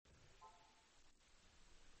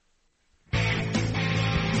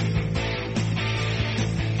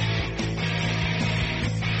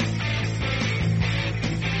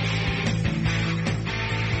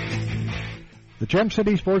Gem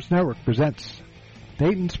City Sports Network presents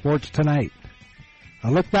Dayton Sports Tonight.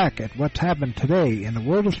 A look back at what's happened today in the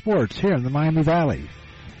world of sports here in the Miami Valley.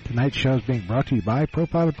 Tonight's show is being brought to you by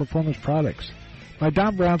Profiler Performance Products, by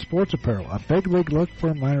Don Brown Sports Apparel, a big league look for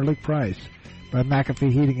a minor league price, by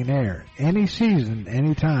McAfee Heating and Air, any season,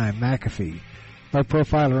 anytime, McAfee, by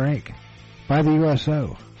Profiler Inc., by the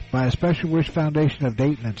USO, by a Special Wish Foundation of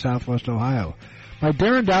Dayton and Southwest Ohio, by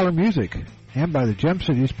Darren Dollar Music, and by the Gem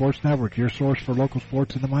City Sports Network, your source for local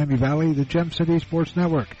sports in the Miami Valley, the Gem City Sports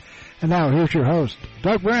Network. And now, here's your host,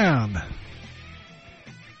 Doug Brown.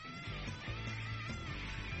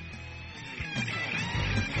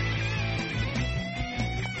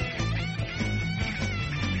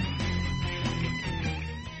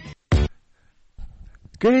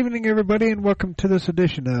 Good evening, everybody, and welcome to this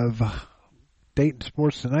edition of Dayton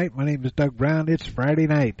Sports Tonight. My name is Doug Brown. It's Friday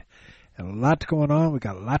night. And a lot's going on. We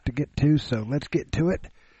got a lot to get to, so let's get to it.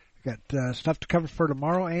 We got stuff to cover for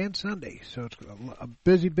tomorrow and Sunday, so it's a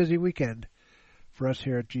busy, busy weekend for us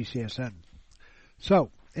here at GCSN.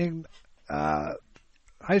 So, in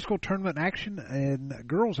high school tournament action and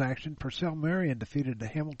girls action, Purcell Marion defeated the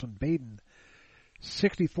Hamilton Baden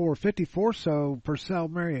 64-54, so Purcell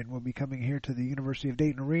Marion will be coming here to the University of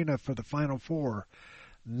Dayton Arena for the Final Four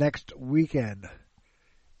next weekend.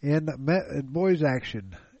 In boys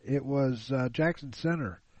action, it was Jackson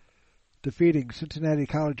Center defeating Cincinnati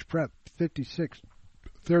College Prep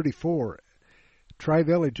 56-34.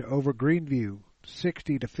 Tri-Village over Greenview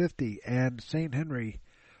 60-50, and St. Henry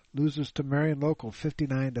loses to Marion Local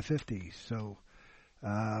 59-50. So,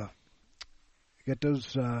 get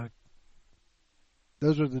those.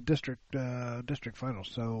 Those are the district finals.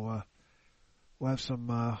 So we'll have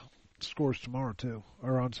some scores tomorrow too,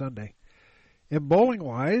 or on Sunday. In bowling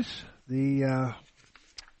wise, the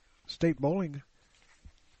state bowling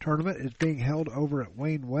tournament is being held over at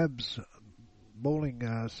Wayne Webb's bowling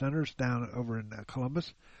centers down over in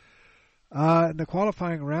Columbus. In the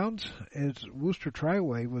qualifying rounds, Worcester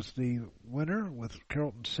Triway was the winner with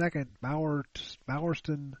Carrollton second,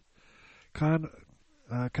 Bowerston,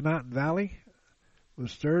 Conotton Valley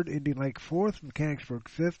was third, Indian Lake fourth, Mechanicsburg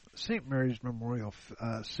fifth, St. Mary's Memorial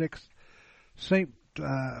sixth,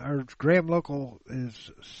 Graham Local is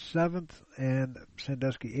seventh, and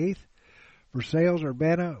Sandusky eighth. Versailles,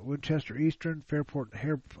 Urbana, Winchester Eastern, Fairport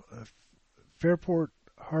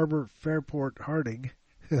Harbor, Fairport Harding.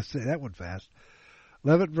 Say that one fast.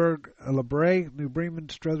 Levittburg, LeBray, New Bremen,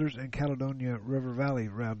 Struthers, and Caledonia River Valley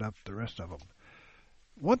round up the rest of them.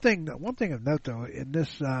 One thing of note though in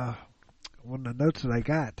this. One of the notes that I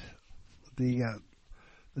got, the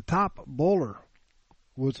top bowler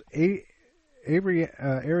was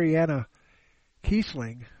Ariana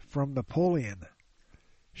Kiesling from Napoleon.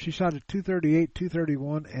 She shot a 238,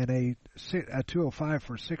 231, and a 205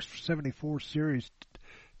 for 674 series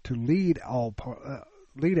to lead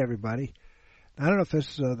everybody. Now, I don't know if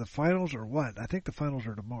this is the finals or what. I think the finals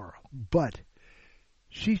are tomorrow. But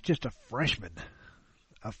she's just a freshman.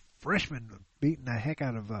 A freshman beating the heck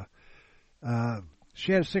out of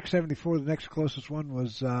she had a 674. The next closest one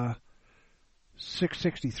was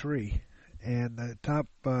 663. And the top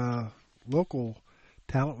local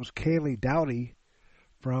talent was Kaylee Dowdy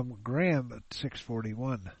from Graham at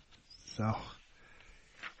 641. So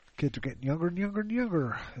kids are getting younger and younger and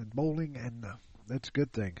younger in bowling, and that's a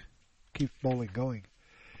good thing. Keep bowling going.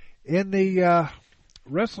 In the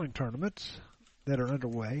wrestling tournaments that are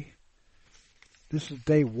underway, this is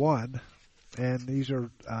day one, and these are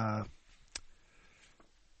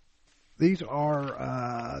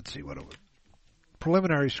let's see,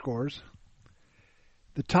 preliminary scores.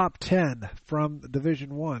 The top 10 from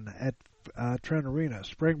Division 1 at Trent Arena.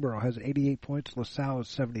 Springboro has 88 points. LaSalle is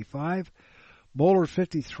 75. Moeller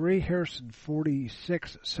 53. Harrison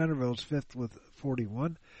 46. Centerville's 5th with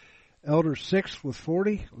 41. Elder 6th with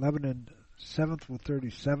 40. Lebanon 7th with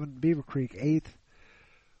 37. Beaver Creek 8th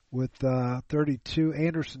with 32.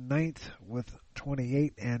 Anderson 9th with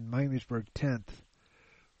 28. And Miamisburg 10th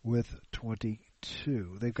with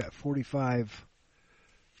 22. They've got 45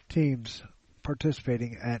 teams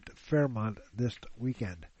participating at Fairmont this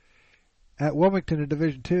weekend. At Wilmington in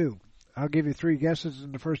Division 2, I'll give you three guesses,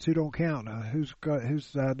 and the first two don't count. Who's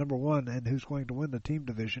number one and who's going to win the team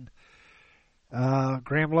division?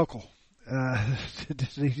 Graham Local. It's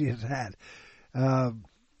as easy as that.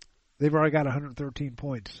 They've already got 113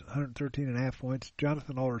 points, 113 and a half points.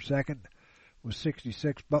 Jonathan Aller second with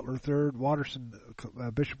 66. Butler third.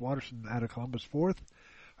 Bishop Watterson out of Columbus fourth.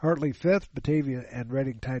 Hartley fifth. Batavia and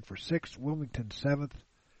Reading tied for sixth. Wilmington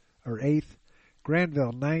eighth.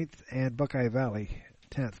 Granville ninth, and Buckeye Valley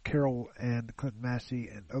 10th. Carroll and Clinton Massey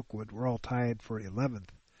and Oakwood were all tied for 11th.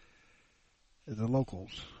 the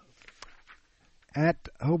locals. At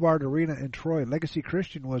Hobart Arena in Troy, Legacy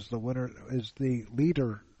Christian was the winner, is the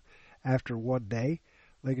leader after one day.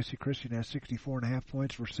 Legacy Christian has 64.5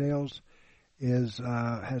 points. Versailles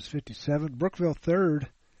has 57. Brookville third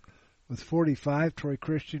with 45. Troy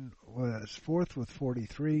Christian was fourth with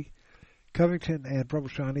 43. Covington and Preble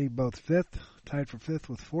Shawnee both fifth, tied for fifth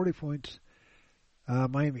with 40 points.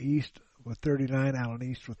 Miami East with 39. Allen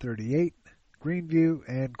East with 38. Greenview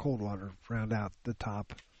and Coldwater round out the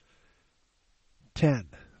top 10.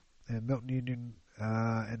 And Milton Union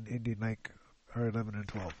and Indian Lake are 11 and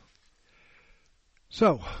 12.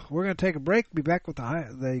 So, we're going to take a break. Be back with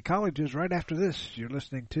the colleges right after this. You're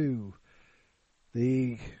listening to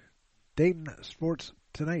the Dayton Sports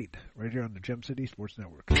Tonight, right here on the Gem City Sports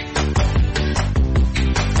Network.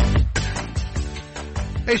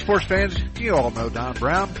 Hey, sports fans, you all know Don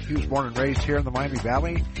Brown. He was born and raised here in the Miami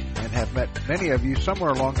Valley and have met many of you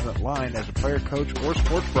somewhere along that line as a player, coach, or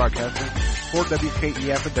sports broadcaster for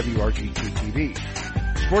WKEF and WRGT-TV.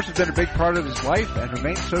 Sports has been a big part of his life and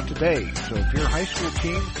remains so today. So if your high school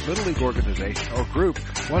team, little league organization, or group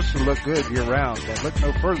wants to look good year-round, then look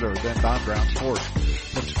no further than Don Brown Sports.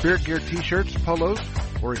 From Spirit Gear t-shirts, polos,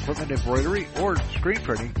 or equipment embroidery, or screen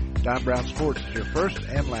printing, Don Brown Sports is your first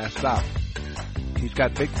and last stop. He's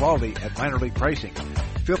got big quality at minor league pricing.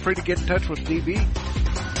 Feel free to get in touch with DB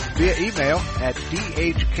via email at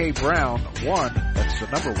dhkbrown1, that's the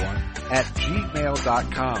number 1, at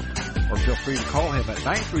gmail.com. Or feel free to call him at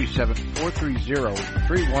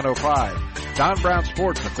 937-430-3105. Don Brown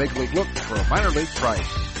Sports, a big league look for a minor league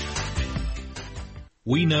price.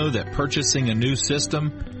 We know that purchasing a new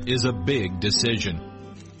system is a big decision.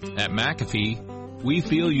 At McAfee, we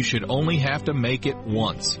feel you should only have to make it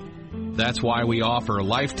once. That's why we offer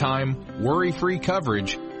lifetime, worry-free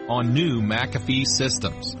coverage on new McAfee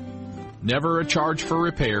systems. Never a charge for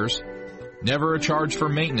repairs, never a charge for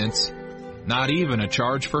maintenance, not even a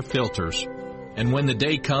charge for filters. And when the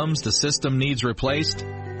day comes the system needs replaced,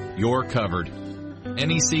 you're covered.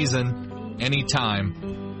 Any season, any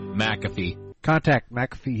time, McAfee. Contact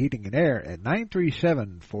McAfee Heating and Air at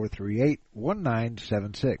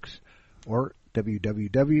 937-438-1976 or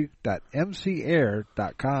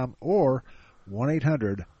www.mcair.com or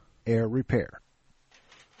 1-800-AIR-REPAIR.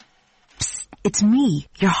 It's me,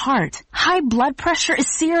 your heart. High blood pressure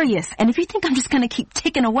is serious, and if you think I'm just going to keep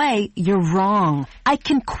ticking away, you're wrong. I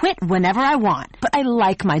can quit whenever I want, but I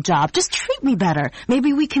like my job. Just treat me better.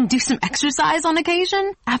 Maybe we can do some exercise on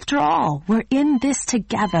occasion? After all, we're in this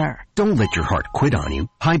together. Don't let your heart quit on you.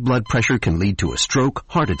 High blood pressure can lead to a stroke,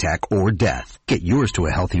 heart attack, or death. Get yours to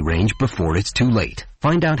a healthy range before it's too late.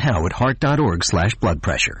 Find out how at heart.org/blood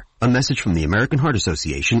pressure. A message from the American Heart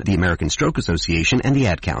Association, the American Stroke Association, and the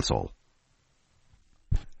Ad Council.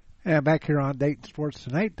 And back here on Dayton Sports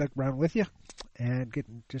Tonight, Doug Brown with you, and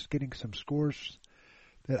getting some scores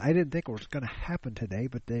that I didn't think was going to happen today,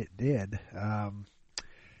 but they did. Of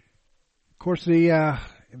course, in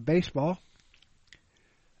baseball,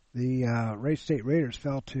 the Wright State Raiders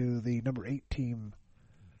fell to the number 8 team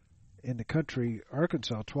in the country,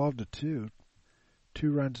 Arkansas, 12-2.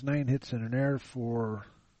 2 runs, 9 hits, and an error for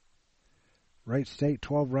Wright State.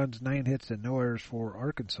 12 runs, 9 hits, and no errors for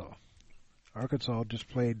Arkansas. Arkansas just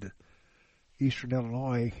played Eastern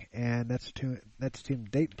Illinois, and that's the team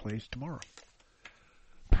Dayton plays tomorrow.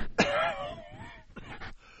 It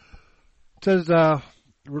says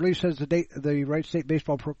release says the Wright State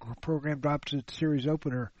baseball program drops its series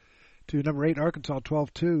opener to number 8 Arkansas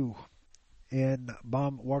 12-2 in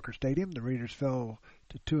Baum Walker Stadium. The Raiders fell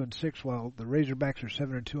to 2-6, while the Razorbacks are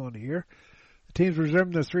 7-2 on the year. The teams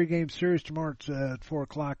resume the 3-game series tomorrow at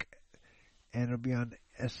 4:00, and it'll be on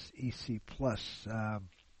SEC Plus.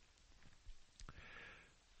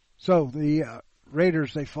 So the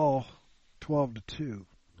Raiders, they fall 12-2.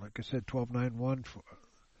 Like I said, 12-9-1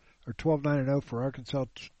 or 12-9-0 for Arkansas,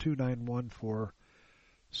 2-9-1 for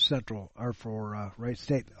Central or for Wright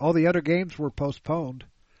State. All the other games were postponed.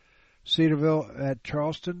 Cedarville at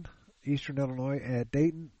Charleston, Eastern Illinois at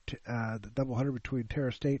Dayton. The doubleheader between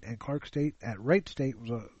Terra State and Clark State at Wright State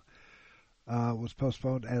was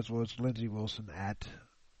postponed, as was Lindsey Wilson at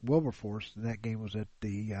Wilberforce, and that game was at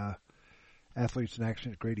the Athletes in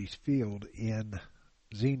Action at Grady's Field in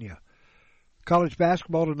Xenia. College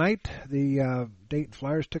basketball tonight, the Dayton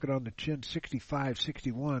Flyers took it on the chin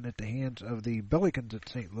 65-61 at the hands of the Billikens at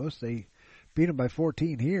St. Louis. They beat them by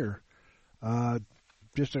 14 here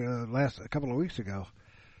just a couple of weeks ago.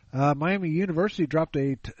 Miami University dropped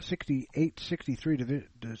a 68-63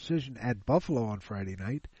 decision at Buffalo on Friday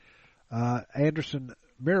night. Anderson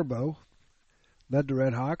Mirabeau led the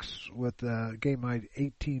Red Hawks with game-high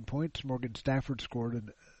 18 points. Morgan Stafford scored a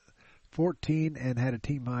 14 and had a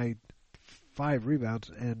team-high 5 rebounds,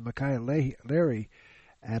 and Micaiah Larry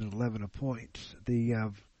added 11 points.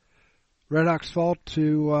 The Redhawks fall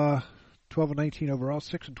to 12-19 overall,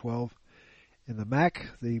 6-12 in the MAC.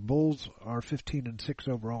 The Bulls are 15-6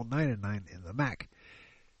 overall, 9-9 in the MAC.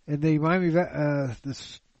 And the Miami the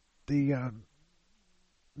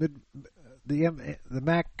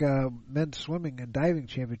MAC men's swimming and diving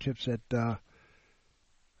championships at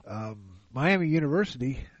Miami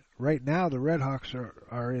University. Right now, the Redhawks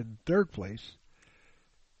are in third place,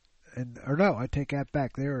 I take that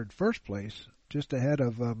back. They are in first place, just ahead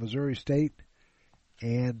of Missouri State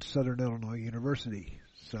and Southern Illinois University.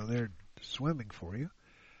 So they're swimming for you.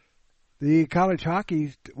 The college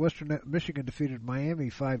hockey, Western Michigan defeated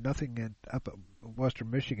Miami 5-0 up at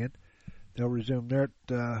Western Michigan. They'll resume there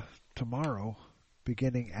tomorrow,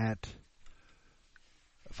 beginning at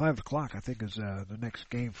 5 o'clock, I think, is the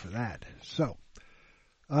next game for that. So,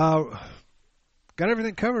 got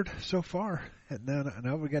everything covered so far. And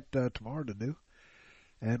now we got tomorrow to do.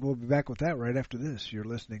 And we'll be back with that right after this. You're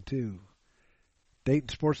listening to Dayton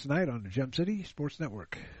Sports Tonight on the Gem City Sports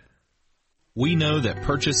Network. We know that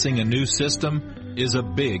purchasing a new system is a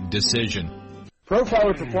big decision.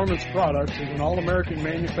 Profiler Performance Products is an all-American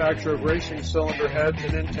manufacturer of racing cylinder heads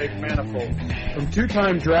and intake manifolds. From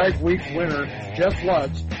two-time Drag Week winner Jeff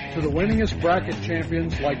Lutz to the winningest bracket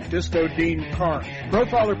champions like Disco Dean Carnes,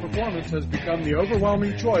 Profiler Performance has become the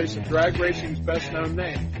overwhelming choice of drag racing's best-known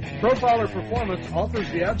name. Profiler Performance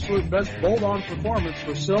offers the absolute best bolt-on performance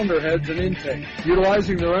for cylinder heads and intake,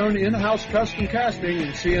 utilizing their own in-house custom casting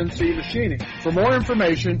and CNC machining. For more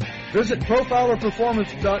information, visit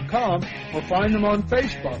ProfilerPerformance.com or find them on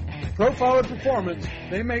Facebook. Profiler Performance,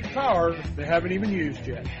 they make power they haven't even used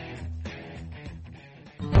yet.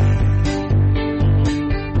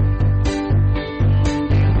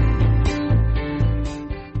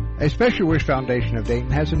 A Special Wish Foundation of Dayton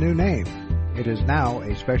has a new name. It is now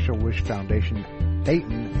a Special Wish Foundation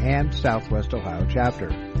Dayton and Southwest Ohio chapter.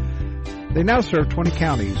 They now serve 20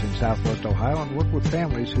 counties in Southwest Ohio and work with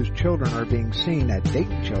families whose children are being seen at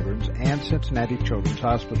Dayton Children's and Cincinnati Children's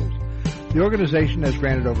Hospitals. The organization has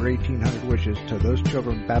granted over 1,800 wishes to those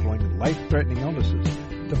children battling life-threatening illnesses.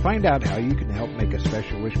 To find out how you can help make a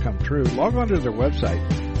special wish come true, log on to their website,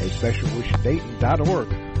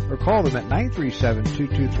 aspecialwishdayton.org, or call them at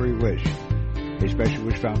 937-223-WISH. A Special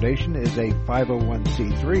Wish Foundation is a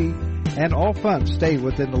 501c3, and all funds stay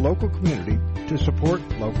within the local community to support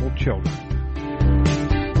local children.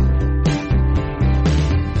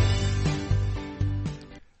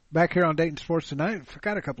 Back here on Dayton Sports Tonight,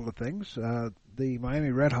 forgot a couple of things. The Miami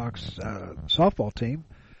Redhawks softball team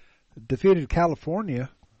defeated California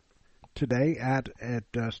today at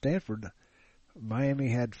Stanford. Miami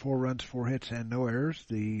had 4 runs, 4 hits, and no errors.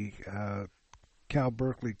 The Cal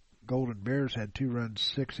Berkeley Golden Bears had 2 runs,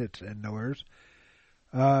 6 hits, and no errors.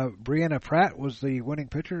 Brianna Pratt was the winning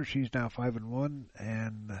pitcher. She's now 5-1,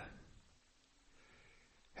 and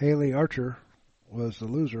Haley Archer was the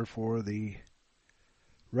loser for the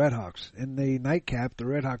Redhawks. In the nightcap, the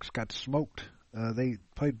Redhawks got smoked. They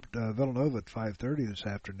played Villanova at 5:30 this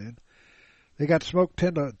afternoon. They got smoked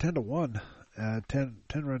 10-1. 10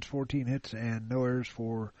 runs, 14 hits, and no errors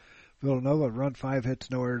for Villanova. Run 5 hits,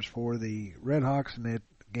 no errors for the Redhawks, and that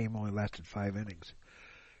game only lasted 5 innings.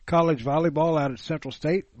 College volleyball out at Central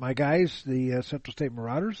State. My guys, the Central State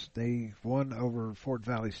Marauders, they won over Fort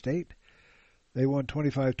Valley State. They won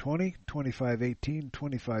 25-20, 25-18,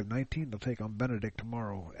 25-19. They'll take on Benedict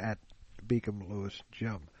tomorrow at Beacom Lewis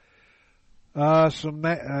Gym. Some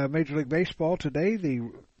Major League Baseball today. The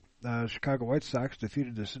Chicago White Sox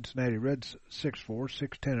defeated the Cincinnati Reds 6-4,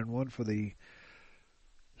 6-10-1 for the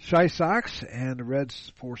Chi Sox, and the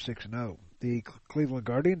Reds 4-6-0. The Cleveland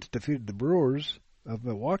Guardians defeated the Brewers of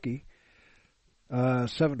Milwaukee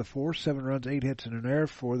 7-4, 7 runs, 8 hits, and an error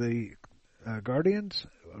for the Guardians.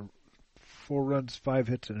 4 runs, 5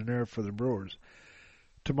 hits, and an error for the Brewers.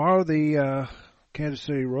 Tomorrow, the Kansas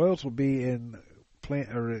City Royals will be in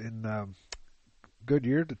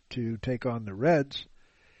Goodyear to take on the Reds,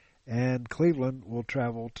 and Cleveland will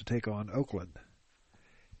travel to take on Oakland.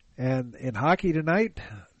 And in hockey tonight,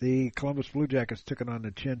 the Columbus Blue Jackets took it on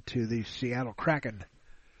the chin to the Seattle Kraken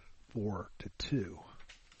 4-2.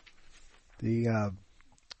 The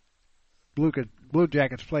Blue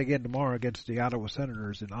Jackets play again tomorrow against the Ottawa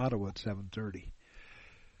Senators in Ottawa at 7:30.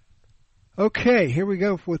 Okay, here we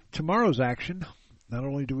go with tomorrow's action. Not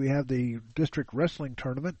only do we have the district wrestling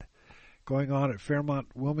tournament going on at Fairmont,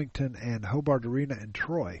 Wilmington, and Hobart Arena in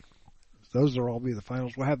Troy. Those will all be the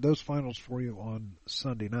finals. We'll have those finals for you on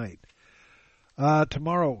Sunday night.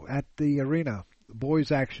 Tomorrow at the arena,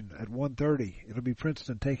 boys action at 1:30. It'll be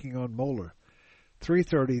Princeton taking on Moeller.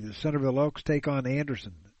 3:30, the Centerville Oaks take on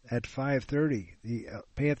Anderson. At 5:30, the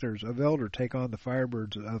Panthers of Elder take on the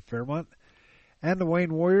Firebirds of Fairmont. And the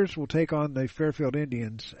Wayne Warriors will take on the Fairfield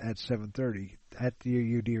Indians at 7:30 at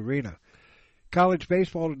the UD Arena. College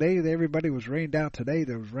baseball today, everybody was rained out today.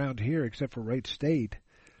 There was around here except for Wright State.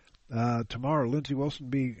 Tomorrow, Lindsey Wilson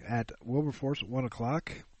will be at Wilberforce at 1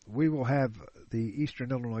 o'clock. We will have the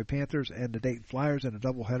Eastern Illinois Panthers and the Dayton Flyers in a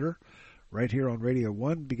doubleheader right here on Radio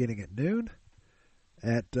 1 beginning at noon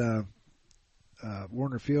at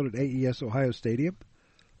Warner Field at AES Ohio Stadium.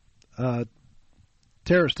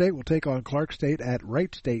 Terra State will take on Clark State at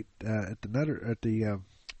Wright State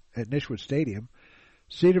at Nishwood Stadium.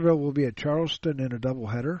 Cedarville will be at Charleston in a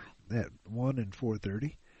doubleheader at 1 and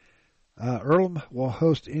 4:30. Earlham will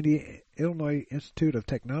host Illinois Institute of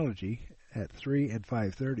Technology at 3 and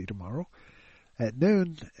 5:30 tomorrow. At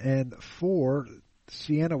noon and 4,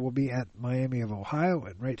 Siena will be at Miami of Ohio,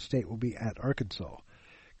 and Wright State will be at Arkansas.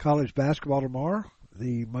 College basketball tomorrow,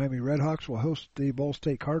 the Miami Redhawks will host the Ball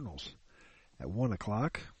State Cardinals at 1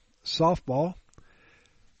 o'clock. Softball,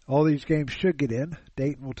 all these games should get in.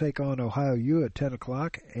 Dayton will take on Ohio U at 10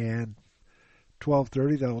 o'clock, and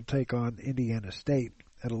 12:30 they'll take on Indiana State.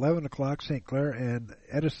 At 11 o'clock, St. Clair and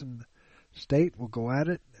Edison State will go at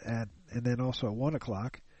it, and then also at 1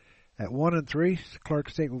 o'clock. At 1 and 3, Clark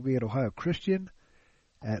State will be at Ohio Christian.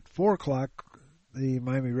 At 4 o'clock, the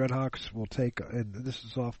Miami Redhawks will take, and this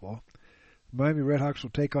is softball, Miami Redhawks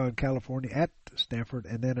will take on California at Stanford,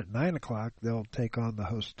 and then at 9 o'clock, they'll take on the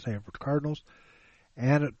host Stanford Cardinals.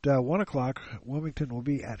 And at 1 o'clock, Wilmington will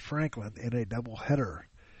be at Franklin in a doubleheader.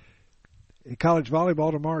 In college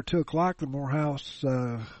volleyball tomorrow at 2 o'clock, the Morehouse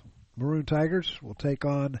Maroon Tigers will take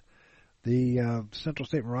on the Central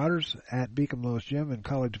State Marauders at Beacom Lewis Gym in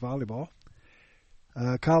college volleyball.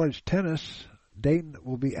 College tennis, Dayton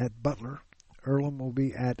will be at Butler. Earlham will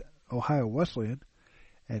be at Ohio Wesleyan.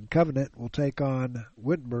 And Covenant will take on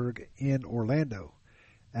Wittenberg in Orlando,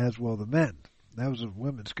 as will the men. That was a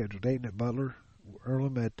women's schedule. Dayton at Butler,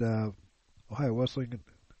 Earlham at Ohio Wesleyan,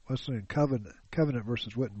 Covenant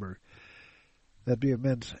versus Wittenberg. That'd be a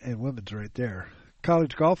men's and women's right there.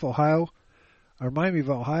 College golf, Ohio, or Miami of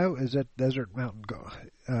Ohio is at Desert Mountain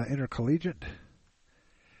Intercollegiate.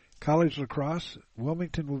 College lacrosse,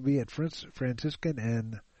 Wilmington will be at Franciscan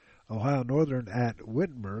and Ohio Northern at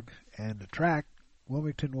Wittenberg. And the track,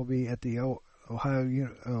 Wilmington will be at the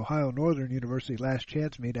Ohio Northern University Last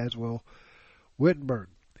Chance meet, as will Wittenberg.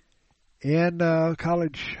 In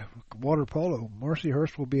college water polo,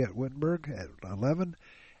 Mercyhurst will be at Wittenberg at 11.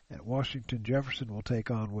 At Washington Jefferson will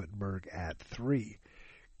take on Wittenberg at 3.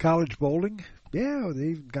 College bowling, yeah,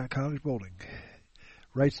 they've got college bowling.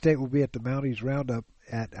 Wright State will be at the Mounties Roundup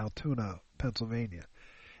at Altoona, Pennsylvania.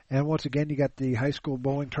 And once again, you got the high school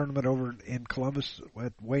bowling tournament over in Columbus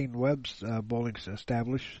at Wayne Webb's bowling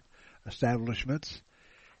establishments.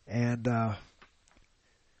 And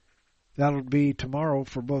that'll be tomorrow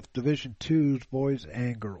for both Division II's boys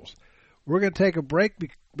and girls. We're going to take a break,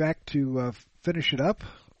 back to finish it up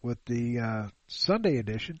with the Sunday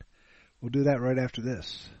edition. We'll do that right after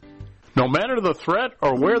this. No matter the threat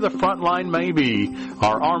or where the front line may be,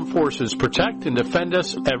 our armed forces protect and defend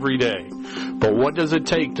us every day. But what does it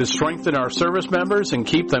take to strengthen our service members and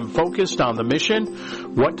keep them focused on the mission?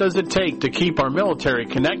 What does it take to keep our military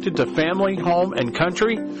connected to family, home, and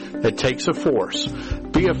country? It takes a force.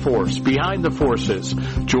 Be a force behind the forces.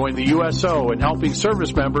 Join the USO in helping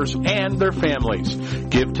service members and their families.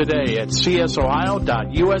 Give today at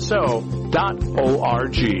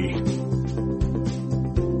csohio.uso.org.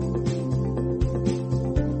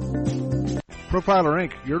 Profiler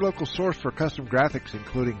Inc., your local source for custom graphics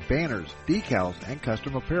including banners, decals, and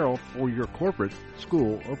custom apparel for your corporate,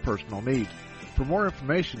 school, or personal needs. For more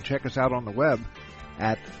information, check us out on the web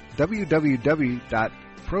at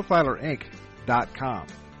www.profilerinc.com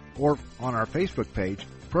or on our Facebook page,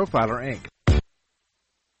 Profiler Inc.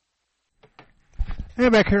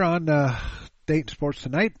 And back here on Dayton Sports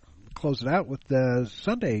Tonight, close it out with the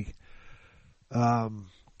Sunday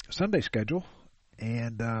schedule.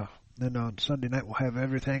 And then on Sunday night, we'll have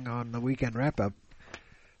everything on the weekend wrap-up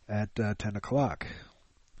at 10 o'clock.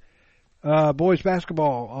 Boys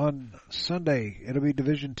basketball on Sunday. It'll be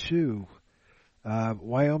Division II.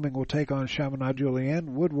 Wyoming will take on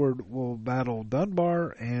Chaminade-Julienne. Woodward will battle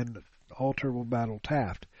Dunbar, and Alter will battle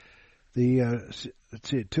Taft. Let's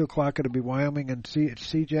see, at 2 o'clock it'll be Wyoming and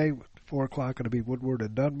CJ. 4 o'clock it'll be Woodward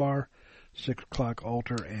and Dunbar. 6 o'clock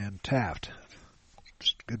Alter and Taft.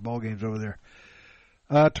 Just good ball games over there.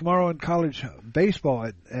 Tomorrow in college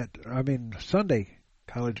baseball Sunday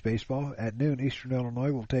college baseball at noon, Eastern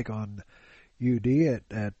Illinois will take on UD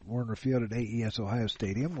at Warner Field at AES Ohio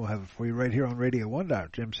Stadium. We'll have it for you right here on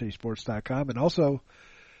radio1.gemcitysports.com. And also,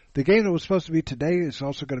 the game that was supposed to be today is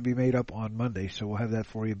also going to be made up on Monday, so we'll have that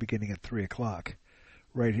for you beginning at 3 o'clock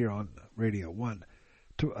right here on Radio 1.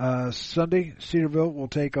 Sunday, Cedarville will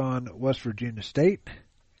take on West Virginia State.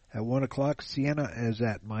 At 1 o'clock, Siena is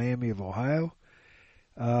at Miami of Ohio.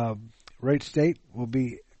 Wright State will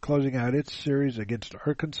be closing out its series against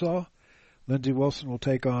Arkansas. Lindsey Wilson will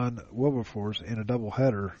take on Wilberforce in a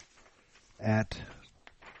doubleheader at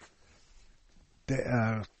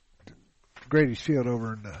Grady's Field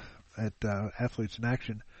over at Athletes in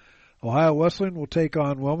Action. Ohio Wesleyan will take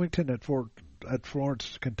on Wilmington at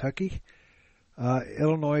Florence, Kentucky.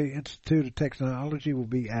 Illinois Institute of Technology will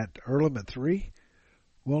be at Earlham at 3.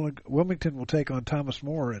 Wilmington will take on Thomas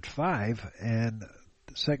More at 5, and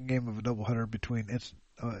the second game of a doubleheader between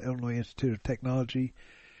Illinois Institute of Technology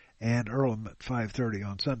and Earlham at 5:30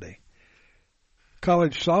 on Sunday.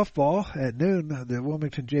 College softball at noon. The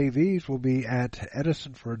Wilmington JVs will be at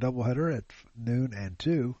Edison for a doubleheader at noon and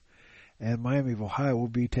 2, and Miami of Ohio will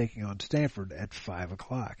be taking on Stanford at 5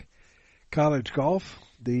 o'clock. College golf.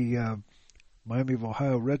 The Miami of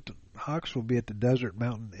Ohio Red Hawks will be at the Desert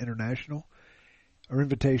Mountain International.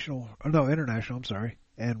 International,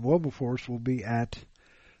 and Wilberforce will be at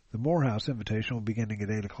the Morehouse Invitational beginning at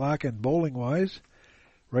 8 o'clock. And bowling-wise,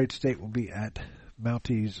 Wright State will be at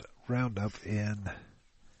Mounties Roundup in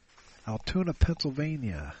Altoona,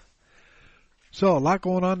 Pennsylvania. So a lot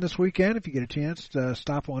going on this weekend. If you get a chance to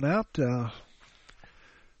stop on out to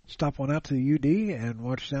the UD and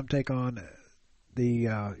watch them take on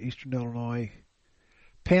the Eastern Illinois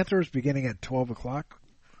Panthers beginning at 12 o'clock.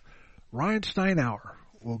 Ryan Steinauer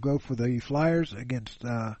will go for the Flyers against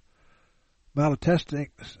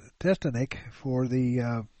Malatestenik for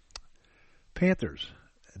the Panthers,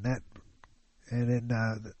 and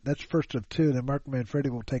that's first of 2. Then Mark Manfredi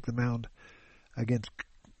will take the mound against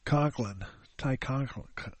Ty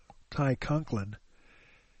Conklin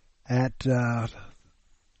at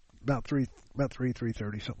about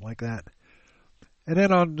 3:30, something like that. And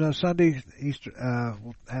then on Sunday,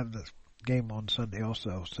 we'll have the game on Sunday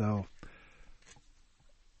also. So,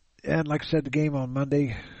 and like I said, the game on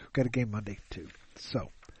Monday, got a game Monday too.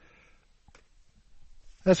 So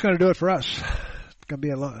that's going to do it for us. It's going to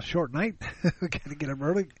be a short night. We got to get up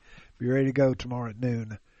early. Be ready to go tomorrow at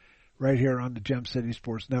noon, right here on the Gem City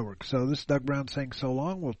Sports Network. So this is Doug Brown saying so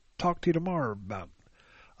long. We'll talk to you tomorrow about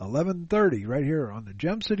 11:30 right here on the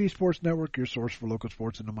Gem City Sports Network, your source for local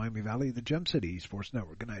sports in the Miami Valley, the Gem City Sports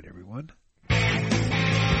Network. Good night, everyone.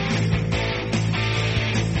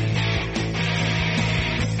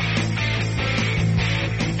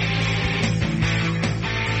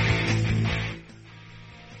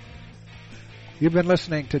 You've been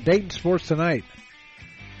listening to Dayton Sports Tonight.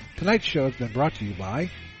 Tonight's show has been brought to you by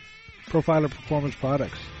Profiler Performance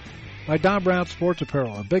Products, by Don Brown Sports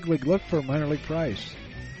Apparel, a big league look for a minor league price,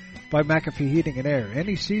 by McAfee Heating and Air,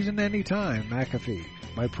 any season, any time, McAfee,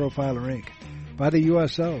 by Profiler Inc., by the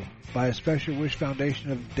USO, by a Special Wish Foundation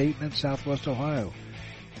of Dayton and Southwest Ohio,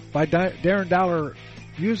 by Darren Dollar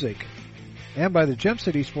Music, and by the Gem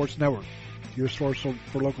City Sports Network, your source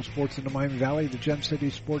for local sports in the Miami Valley, the Gem City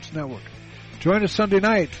Sports Network. Join us Sunday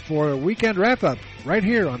night for a weekend wrap-up right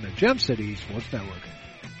here on the Gem City Sports Network.